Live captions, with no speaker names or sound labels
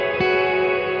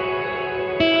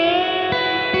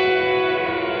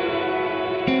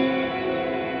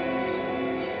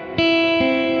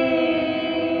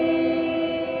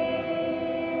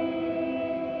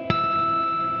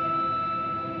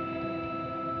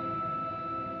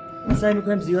من سعی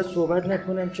میکنم زیاد صحبت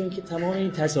نکنم، چون که تمام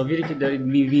این تصاویری که دارید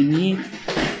میبینید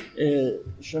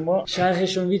شما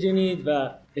شرحشون میدونید و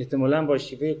احتمالاً با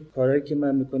شیوه کارهایی که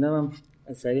من میکنم هم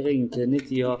از طریق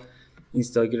اینترنت یا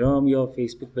اینستاگرام یا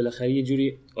فیسبوک بالاخره یه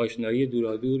جوری آشنایی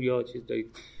دورادور یا چیز دارید.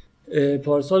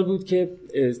 پارسال بود که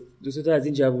دو تا از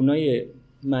این جوانای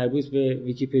مربوط به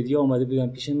ویکی‌پدیا اومده بودن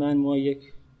پیش من. ما یک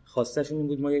خواستشون این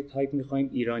بود ما یک تایپ می‌خوایم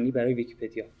ایرانی برای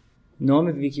ویکی‌پدیا. نام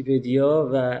ویکی‌پدیا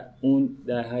و اون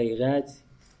در حقیقت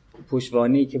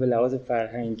پشتوانه‌ای که به لحاظ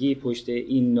فرهنگی پشت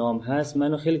این نام هست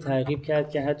منو خیلی ترغیب کرد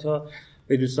که حتی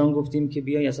به دوستان گفتیم که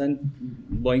بیاین، اصلا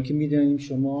با اینکه میدونیم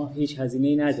شما هیچ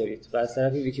هزینه‌ای ندارید و از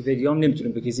طرف ویکی‌پدیا هم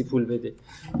نمیتونیم به کسی پول بده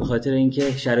به خاطر اینکه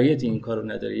شرایط این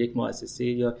کارو نداره، یک مؤسسه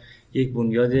یا یک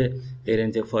بنیاد غیر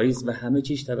انتفاعی است و همه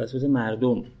چیز توسط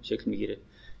مردم شکل میگیره.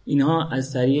 اینها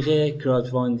از طریق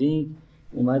کراودفاندینگ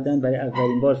اومدن برای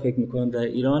اولین بار فکر میکنم در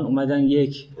ایران اومدن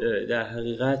یک در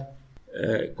حقیقت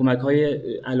کمک‌های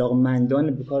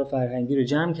علاقمندان به کار فرهنگی رو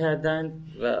جمع کردن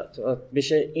و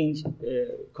بشه این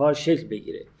کار شکل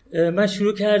بگیره. من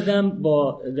شروع کردم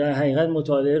با در حقیقت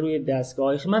مطالعه روی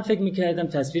دستگاه‌های. من فکر می‌کردم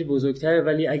تصویر بزرگتره،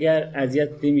 ولی اگر اذیت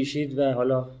نمی‌شید و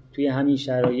حالا توی همین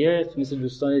شرایط مثل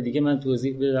دوستان دیگه من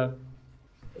توضیح بدم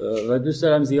و دوست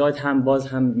دارم زیاد هم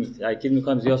تاکید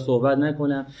می‌کنم زیاد صحبت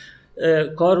نکنم.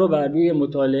 کار رو بر روی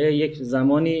مطالعه یک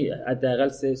زمانی حداقل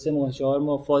 3 ماه 4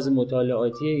 ماه فاز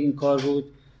مطالعاتی این کار بود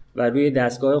و روی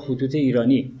دستگاه خطوط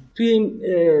ایرانی. توی این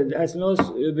اثنا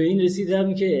به این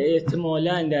رسیدم که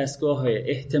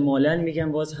احتمالاً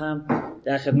میگم باز هم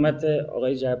در خدمت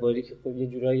آقای جباری که خب یه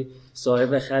جورایی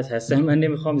صاحب خط هستن، من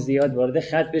نمیخوام زیاد وارد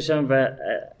خط بشم و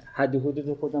حد و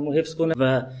حدود خودم رو حفظ کنم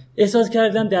و احساس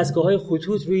کردم دستگاه‌های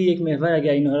خطوط روی یک محور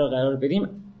اگر اینها رو قرار بدیم،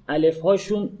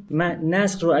 الف‌هاشون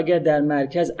نسخ رو اگر در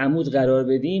مرکز عمود قرار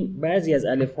بدیم، بعضی از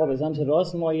الف‌ها به سمت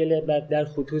راست مایله، بعد در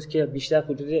خطوط که بیشتر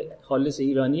خطوط خالص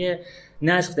ایرانیه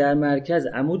نسخ در مرکز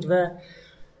عمود و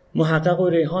محقق و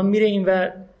ریحان میره این و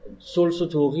ثلث و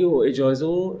توقی و اجازه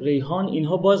و ریحان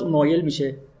اینها باز مایل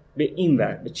میشه به این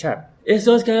ور به چپ.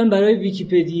 احساس کردم برای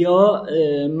ویکی‌پدیا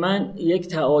من یک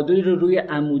تعادلی رو روی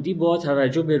عمودی با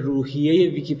توجه به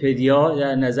روحیه ویکی‌پدیا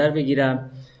در نظر بگیرم.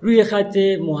 روی خط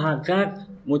محقق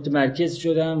متمرکز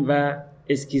شدم و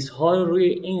اسکیس ها رو روی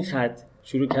این خط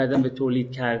شروع کردم به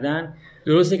تولید کردن.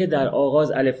 درسته که در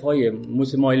آغاز الف‌های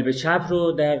متمایل به چپ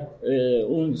رو در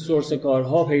اون سورس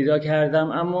کارها پیدا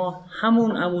کردم، اما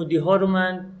همون عمودی ها رو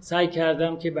من سعی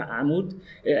کردم که به عمود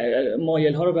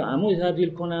مایل ها رو به عمود تبدیل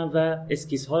کنم و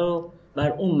اسکیس ها رو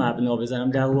بر اون مبنا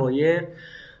بزنم. دوایر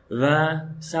و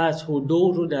سطح و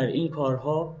دور رو در این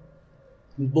کارها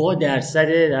با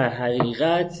درصد در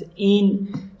حقیقت این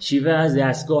شیوه از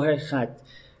دستگاه خط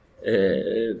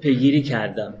پیگیری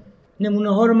کردم.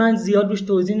 نمونه ها رو من زیاد روش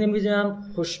توضیح نمیدم.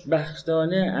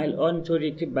 خوشبختانه الان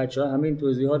اینطوری که بچه ها همه این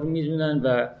توضیح ها رو میدونن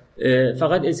و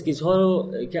فقط اسکیس ها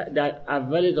رو که در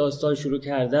اول داستان شروع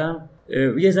کردم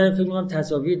یه ذره فکر می‌کنم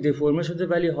تصاویر دفرمه شده،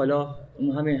 ولی حالا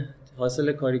اون همه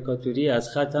حاصل کاریکاتوری از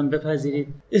خطم بپذیرید.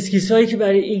 اسکیس هایی که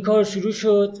برای این کار شروع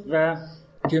شد و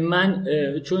که من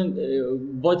چون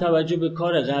با توجه به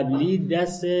کار قبلی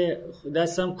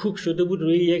دستم کوک شده بود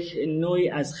روی یک نوعی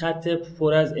از خط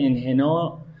پر از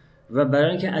انحنا و برای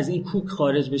اینکه از این کوک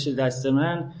خارج بشه دست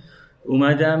من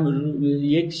اومدم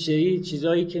یک سری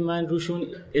چیزایی که من روشون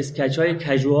اسکچ‌های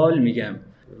کژوال میگم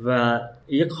و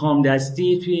یک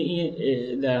خامدستی توی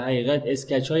این در حقیقت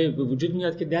اسکچ‌های به وجود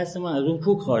میاد که دست من از اون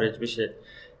کوک خارج بشه.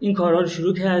 این کارها رو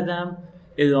شروع کردم،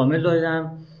 ادامه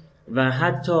دادم و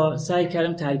حتی سعی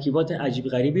کردم ترکیبات عجیب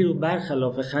غریبی رو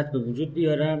برخلاف خط به وجود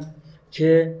بیارم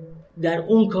که در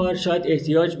اون کار شاید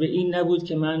احتیاج به این نبود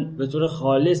که من به طور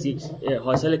خالص یک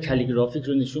حاصل کالیگرافیک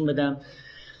رو نشون بدم.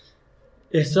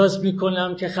 احساس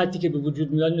میکنم که خطی که به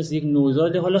وجود میاد مثل یک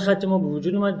نوزاده. حالا خط ما به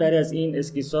وجود اومد برای از این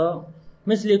اسکیسا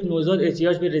مثل یک نوزاد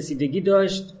احتیاج به رسیدگی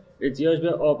داشت، احتیاج به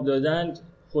آب دادن،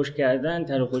 خشک کردن،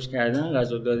 تر و خشک کردن،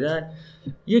 غذا دادن.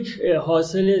 یک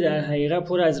حاصل در حقیقت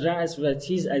پر از رأس و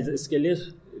تیز از اسکلت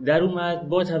در اومد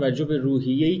با توجه به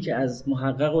روحیه‌ای که از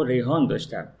محقق و ریحان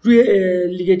داشتم. روی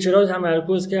لیگچرها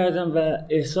تمرکز کردم و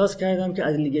احساس کردم که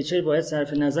از لیگچر باید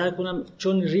صرف نظر کنم،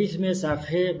 چون ریتم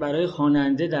صفحه برای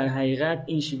خواننده در حقیقت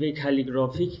این شیوه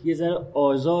کالیگرافیک یه ذره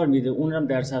آزار میده، اونم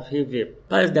در صفحه وب.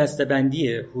 بعد از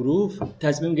دسته‌بندی حروف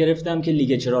تصمیم گرفتم که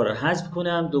لیگچرها رو حذف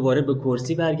کنم. دوباره به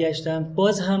کرسی برگشتم.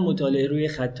 باز هم مطالعه روی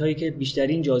خطایی که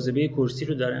بیشترین جاذبه کرسی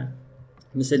رو دارن،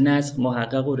 مثل نسخ،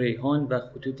 محقق و ریحان و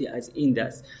خطوطی از این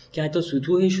دست که حتی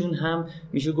سطوحشون هم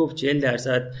میشه گفت 40%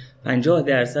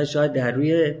 50% شاید در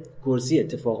روی کرسی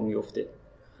اتفاق میفته.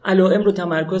 علائم رو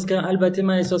تمرکز کردم. البته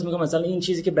من احساس میکنم مثلا این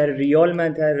چیزی که برای ریال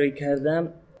من طراحی کردم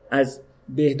از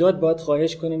بهداد باید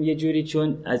خواهش کنیم یه جوری،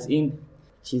 چون از این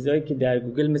چیزایی که در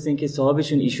گوگل مثل این که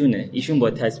صاحبشون ایشون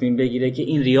با تصمیم بگیره که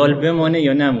این ریال بمانه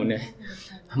یا نمونه.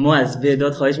 ما از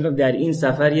بهداد خواهش میکنم در این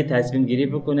سفر یه تصمیم گیری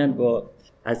بکنن، با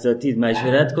اساتید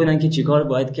مشورت کنن که چیکار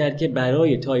باید کرد که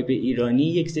برای تایپ ایرانی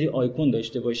یک سری آیکون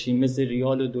داشته باشیم مثل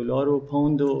ریال و دلار و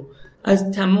پوند و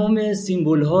از تمام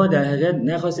سیمبول ها. در حقیقت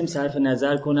نخواستیم صرف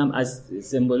نظر کنم از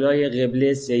سیمبول های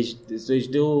قبله،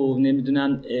 سجده و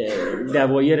نمیدونم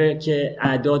دوایر که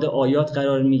اعداد آیات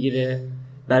قرار میگیره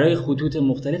برای خطوط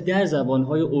مختلف در زبان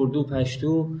های اردو،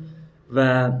 پشتو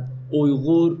و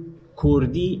اویغور،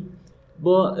 کردی،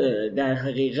 با در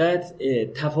حقیقت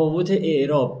تفاوت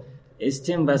اعراب،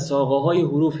 استم و ساقه های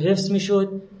حروف حفظ میشد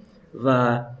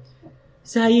و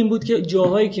سعی این بود که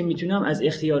جاهایی که میتونم از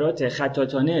اختیارات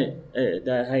خطاطانه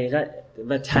در حقیقت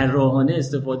و طراحانه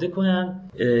استفاده کنم،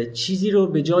 چیزی رو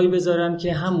به جایی بذارم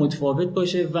که هم متفاوت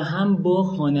باشه و هم با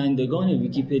خوانندگان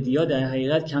ویکی‌پدیا در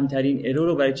حقیقت کمترین ارور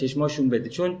رو برای چشماشون بده.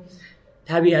 چون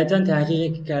طبیعتاً تحقیقی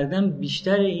که کردم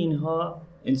بیشتر اینها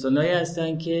انسانایی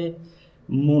هستن که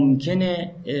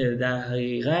ممکنه در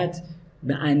حقیقت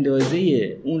به اندازه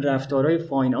اون رفتارهای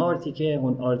فاین آرتی که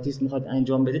اون آرتیست میخواد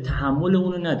انجام بده تحمل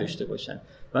اون رو نداشته باشن.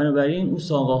 بنابراین اون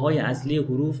ساقه‌های اصلی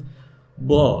حروف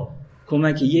با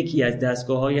کمک یکی از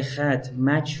دستگاه‌های خط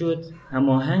مچ شد،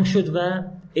 هماهنگ شد و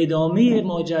ادامه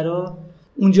ماجرا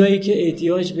اون جایی که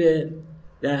احتیاج به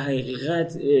در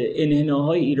حقیقت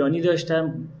انحناهای ایرانی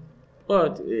داشتم، با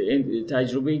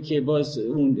تجربه‌ای که باز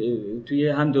اون توی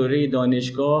هم دوره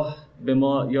دانشگاه به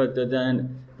ما یاد دادن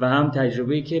و هم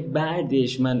تجربه‌ای که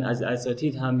بعدش من از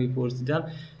اساتید هم میپرسیدم،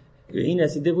 این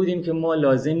رسیده بودیم که ما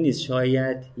لازم نیست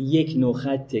شاید یک نوع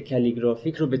خط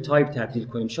کالیگرافیک رو به تایپ تبدیل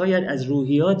کنیم، شاید از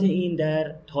روحیات این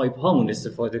در تایپ هامون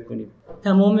استفاده کنیم.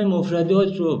 تمام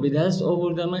مفردات رو به دست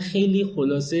آوردم. من خیلی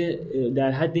خلاصه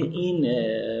در حد این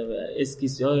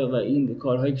اسکیس‌ها و این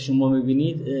کارهایی که شما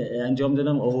می‌بینید انجام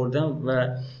دادم، آوردم و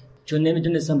چون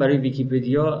نمیدونستم برای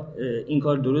ویکی‌پدیا این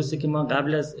کار درسته که من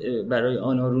قبل از برای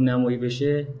آنها رو نمایی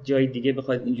بشه جای دیگه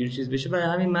بخواد اینجوری چیز بشه، برای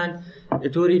همین من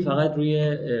طوری فقط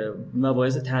روی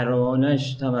مباحث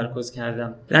طراحانش تمرکز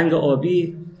کردم. رنگ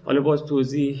آبی، حالا باز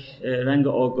توضیح، رنگ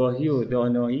آگاهی و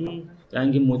دانایی،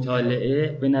 رنگ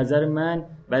مطالعه، به نظر من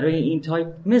برای این تایپ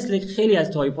مثل خیلی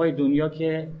از تایپ های دنیا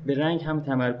که به رنگ هم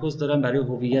تمرکز دارن برای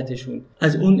هویتشون،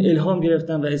 از اون الهام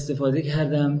گرفتم و استفاده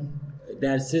کردم.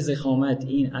 در 3 ضخامت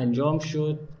این انجام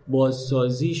شد،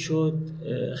 بازسازی شد،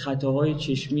 خطاهای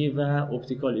چشمی و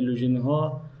اپتیکال ایلوژن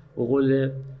ها به قول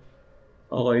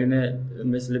آقایون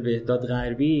مثل بهداد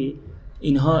غربی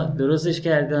اینها درستش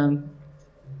کردم،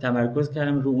 تمرکز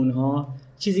کردم رو اونها.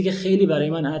 چیزی که خیلی برای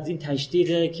من از این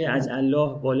تشدیقه که از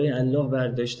الله، بالای الله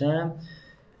برداشتم.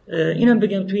 اینم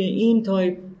بگم توی این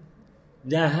تایپ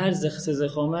در هر 3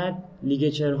 ضخامت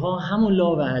لیگچرها همون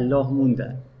لا و الله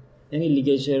موندن، یعنی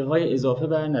لیگچرهای اضافه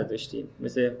بر نداشتیم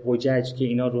مثل حجج که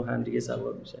اینا رو هم دیگه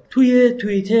سوار میشن. توی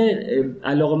توییتر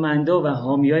علاقه‌مندا و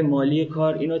حامیای مالی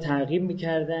کار اینو تعقیب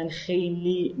میکردن،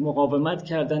 خیلی مقاومت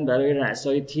کردن برای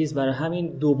رأسای تیز، برای همین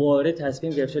دوباره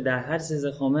تصمیم گرفته در هر 3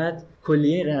 ضخامت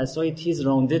کلیه رأسای تیز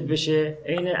راوندد بشه،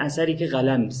 عین اثری که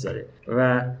قلم میذاره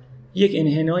و یک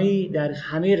انحنایی در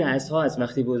همه رأس‌ها از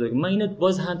وقتی بزرگ. من اینو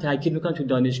باز هم تاکید میکنم. تو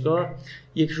دانشگاه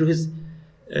یک روز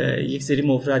یک سری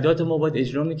مفردات ما باید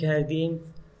اجرا میکردیم،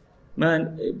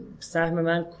 من سهم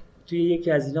من توی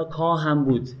یکی از اینا کا هم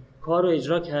بود، کا رو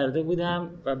اجرا کرده بودم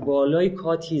و بالای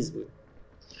کا تیز بود.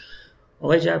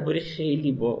 آقای جباری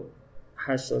خیلی با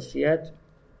حساسیت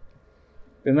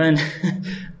به من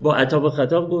با عتاب و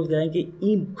خطاب گفتن که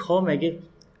این کا مگه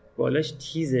بالاش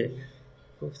تیزه؟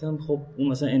 گفتم خب اون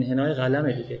مثلا انحنای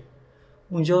قلمه دیگه.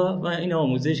 اونجا من این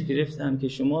آموزش گرفتم که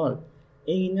شما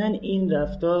عیناً این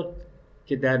رفتار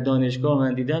که در دانشگاه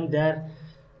من دیدم در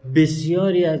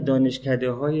بسیاری از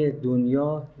دانشکده‌های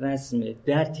دنیا رسمه،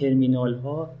 در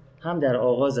ترمینال‌ها هم در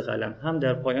آغاز قلم هم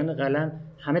در پایان قلم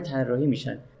همه طراحی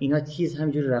میشن، اینا تیز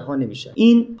همینجوری رها نمیشن.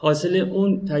 این حاصل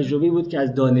اون تجربه بود که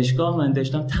از دانشگاه من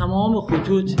داشتم. تمام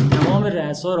خطوط، تمام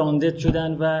رأس‌ها راندد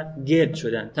شدن و گرد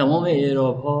شدن، تمام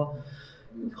اعراب‌ها.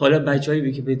 حالا بچهای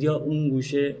ویکی‌پدیا اون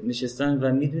گوشه نشستن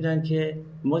و میدونن که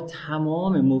ما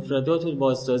تمام مفردات رو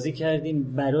بازسازی کردیم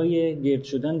برای گرد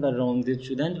شدن و راندد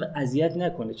شدن و اذیت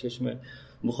نکنه چشم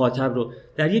مخاطب رو.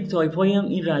 در یک تایپ‌هایی هم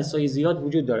این رأس‌های زیاد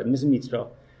وجود دارد، مثل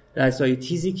میترا، رأس‌های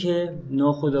تیزی که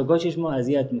ناخودآگاه چشم ما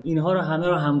اذیت می‌کنه. اینها رو همه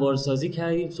رو هموارسازی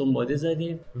کردیم، سنباده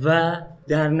زدیم و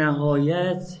در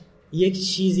نهایت یک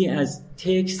چیزی از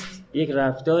تکست، یک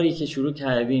رفتاری که شروع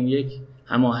کردیم، یک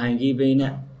هماهنگی بین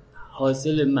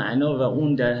حاصل معنا و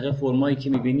اون در حقیقت فرمایی که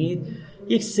میبینید،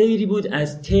 یک سیری بود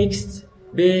از تکست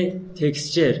به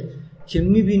تکسچر که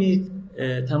میبینید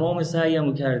تمام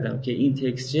سعیمو کردم که این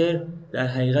تکسچر در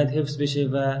حقیقت حفظ بشه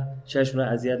و چشم رو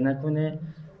اذیت نکنه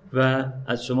و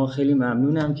از شما خیلی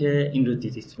ممنونم که این رو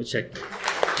دیدید. متشکرم.